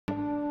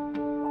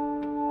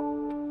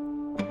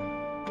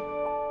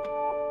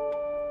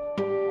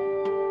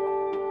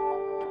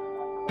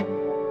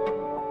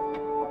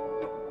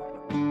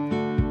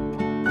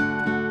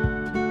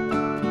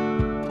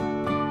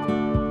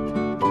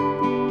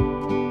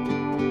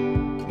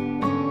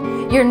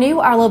Your new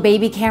Arlo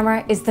Baby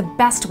camera is the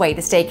best way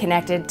to stay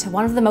connected to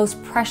one of the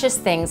most precious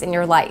things in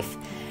your life.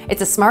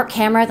 It's a smart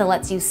camera that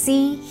lets you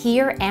see,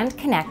 hear, and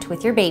connect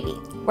with your baby,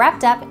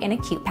 wrapped up in a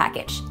cute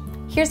package.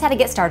 Here's how to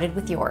get started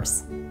with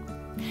yours.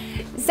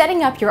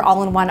 Setting up your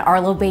all-in-one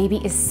Arlo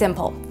Baby is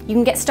simple. You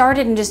can get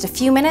started in just a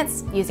few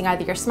minutes using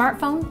either your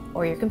smartphone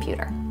or your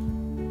computer.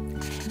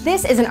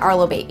 This is an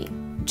Arlo Baby,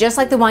 just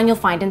like the one you'll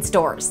find in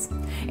stores.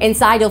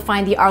 Inside you'll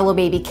find the Arlo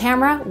Baby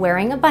camera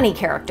wearing a bunny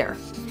character,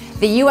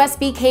 the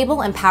USB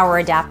cable and power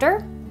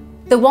adapter,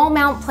 the wall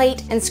mount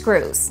plate and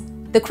screws,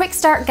 the quick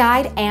start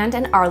guide, and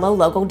an Arlo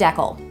logo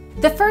decal.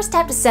 The first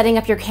step to setting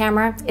up your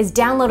camera is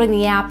downloading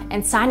the app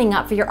and signing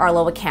up for your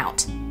Arlo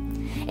account.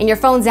 In your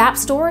phone's app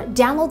store,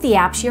 download the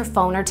app to your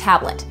phone or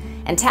tablet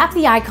and tap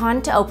the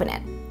icon to open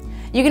it.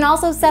 You can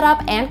also set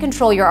up and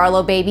control your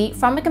Arlo Baby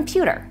from a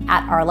computer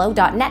at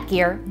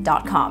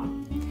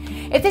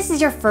arlo.netgear.com. If this is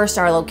your first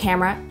Arlo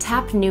camera,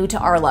 tap New to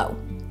Arlo.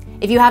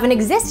 If you have an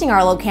existing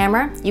Arlo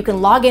camera, you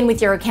can log in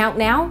with your account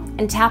now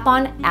and tap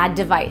on Add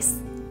Device.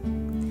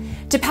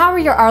 To power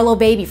your Arlo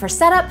Baby for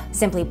setup,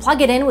 simply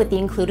plug it in with the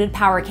included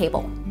power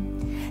cable.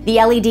 The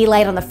LED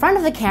light on the front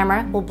of the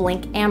camera will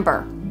blink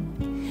amber.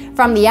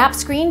 From the app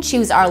screen,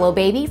 choose Arlo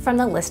Baby from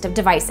the list of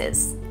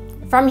devices.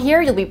 From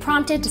here, you'll be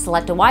prompted to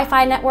select a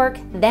Wi-Fi network,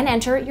 then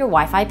enter your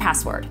Wi-Fi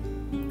password.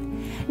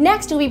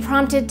 Next, you'll be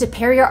prompted to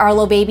pair your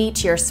Arlo Baby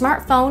to your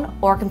smartphone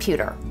or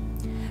computer.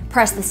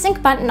 Press the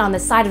sync button on the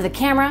side of the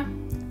camera.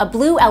 A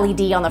blue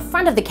LED on the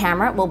front of the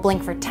camera will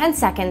blink for 10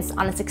 seconds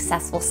on a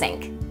successful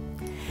sync.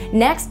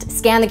 Next,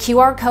 scan the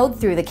QR code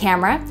through the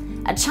camera.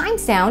 A chime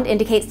sound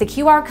indicates the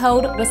QR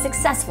code was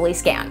successfully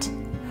scanned.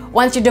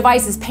 Once your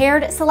device is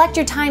paired, select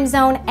your time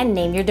zone and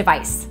name your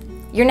device.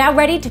 You're now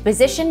ready to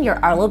position your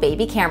Arlo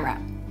Baby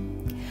camera.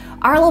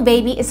 Arlo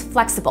Baby is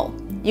flexible.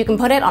 You can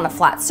put it on a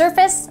flat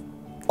surface,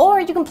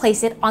 or you can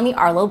place it on the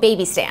Arlo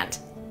Baby stand.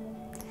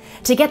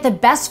 To get the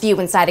best view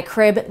inside a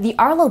crib, the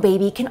Arlo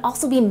Baby can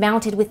also be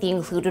mounted with the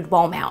included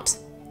wall mount.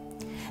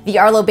 The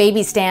Arlo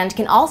Baby stand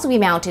can also be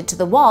mounted to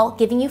the wall,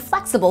 giving you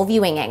flexible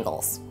viewing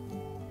angles.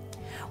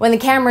 When the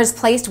camera is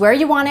placed where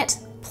you want it,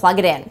 plug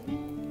it in.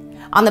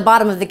 On the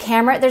bottom of the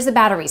camera, there's a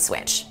battery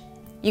switch.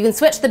 You can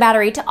switch the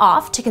battery to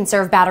off to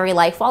conserve battery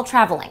life while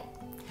traveling.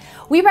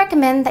 We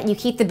recommend that you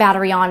keep the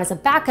battery on as a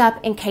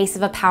backup in case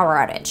of a power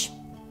outage.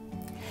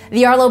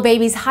 The Arlo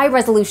Baby's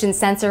high-resolution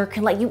sensor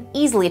can let you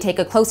easily take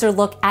a closer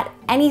look at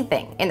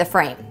anything in the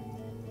frame.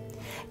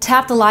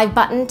 Tap the live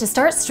button to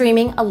start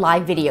streaming a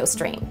live video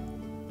stream.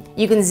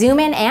 You can zoom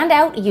in and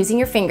out using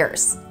your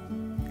fingers.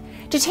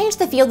 To change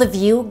the field of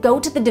view, go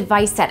to the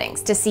device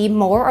settings to see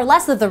more or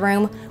less of the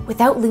room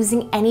without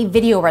losing any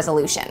video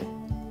resolution.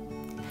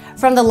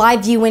 From the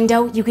live view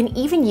window, you can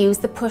even use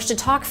the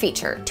push-to-talk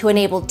feature to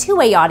enable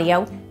two-way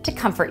audio to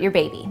comfort your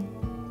baby.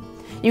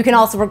 You can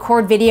also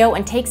record video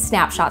and take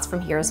snapshots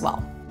from here as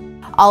well.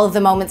 All of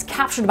the moments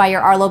captured by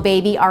your Arlo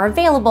Baby are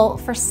available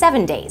for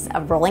 7 days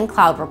of rolling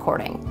cloud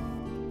recording.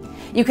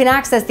 You can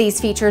access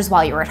these features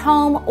while you're at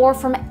home or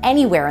from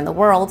anywhere in the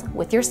world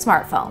with your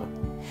smartphone.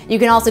 You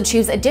can also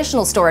choose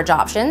additional storage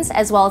options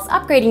as well as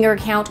upgrading your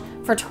account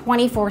for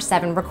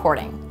 24/7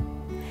 recording.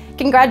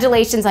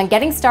 Congratulations on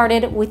getting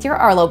started with your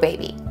Arlo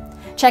Baby.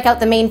 Check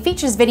out the main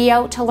features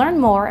video to learn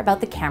more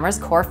about the camera's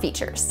core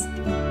features.